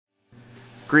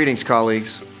Greetings,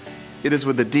 colleagues. It is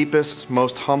with the deepest,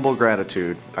 most humble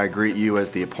gratitude I greet you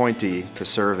as the appointee to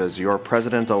serve as your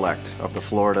president-elect of the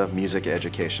Florida Music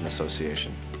Education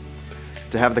Association.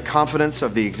 To have the confidence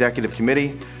of the Executive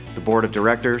Committee, the Board of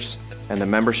Directors, and the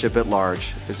membership at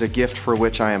large is a gift for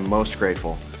which I am most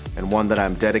grateful, and one that I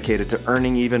am dedicated to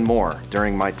earning even more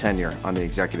during my tenure on the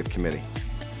Executive Committee.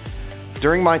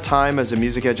 During my time as a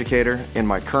music educator, in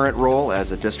my current role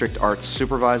as a District Arts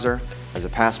Supervisor, as a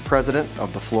past president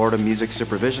of the Florida Music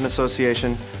Supervision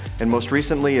Association, and most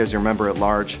recently as your member at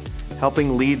large,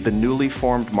 helping lead the newly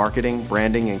formed marketing,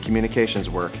 branding, and communications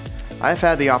work, I have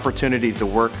had the opportunity to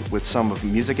work with some of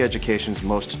music education's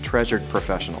most treasured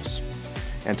professionals.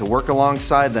 And to work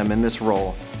alongside them in this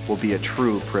role will be a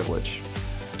true privilege.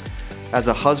 As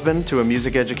a husband to a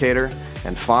music educator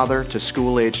and father to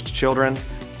school-aged children,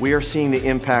 we are seeing the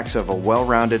impacts of a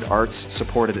well-rounded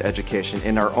arts-supported education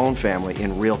in our own family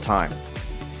in real time.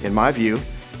 In my view,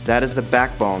 that is the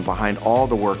backbone behind all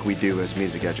the work we do as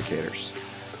music educators.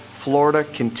 Florida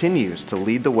continues to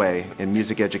lead the way in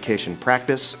music education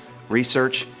practice,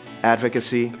 research,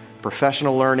 advocacy,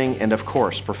 professional learning, and of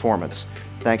course, performance,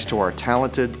 thanks to our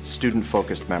talented,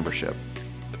 student-focused membership.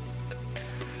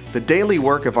 The daily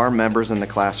work of our members in the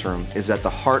classroom is at the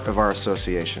heart of our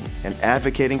association, and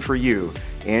advocating for you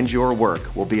and your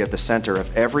work will be at the center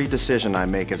of every decision I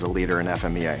make as a leader in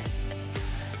FMEA.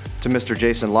 To Mr.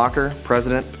 Jason Locker,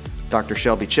 President, Dr.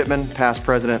 Shelby Chipman, past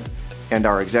President, and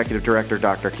our Executive Director,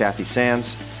 Dr. Kathy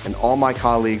Sands, and all my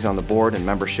colleagues on the board and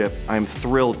membership, I am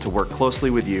thrilled to work closely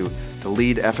with you to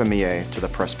lead FMEA to the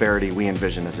prosperity we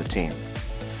envision as a team.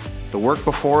 The work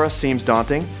before us seems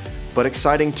daunting, but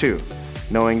exciting too,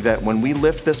 knowing that when we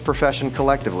lift this profession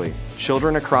collectively,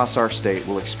 children across our state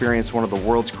will experience one of the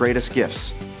world's greatest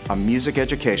gifts, a music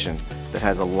education that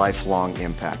has a lifelong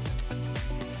impact.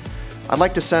 I'd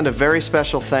like to send a very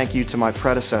special thank you to my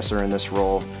predecessor in this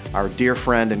role, our dear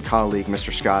friend and colleague,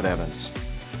 Mr. Scott Evans.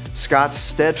 Scott's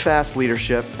steadfast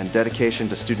leadership and dedication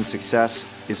to student success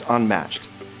is unmatched,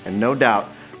 and no doubt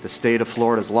the state of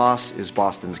Florida's loss is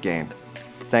Boston's gain.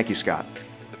 Thank you, Scott.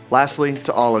 Lastly,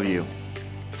 to all of you,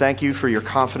 thank you for your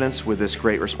confidence with this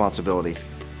great responsibility.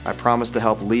 I promise to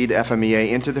help lead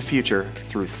FMEA into the future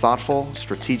through thoughtful,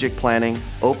 strategic planning,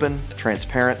 open,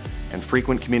 transparent, and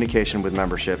frequent communication with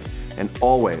membership, and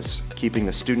always keeping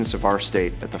the students of our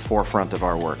state at the forefront of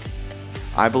our work.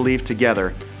 I believe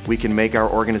together we can make our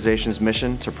organization's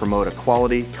mission to promote a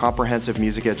quality, comprehensive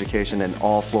music education in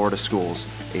all Florida schools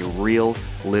a real,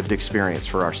 lived experience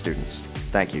for our students.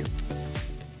 Thank you.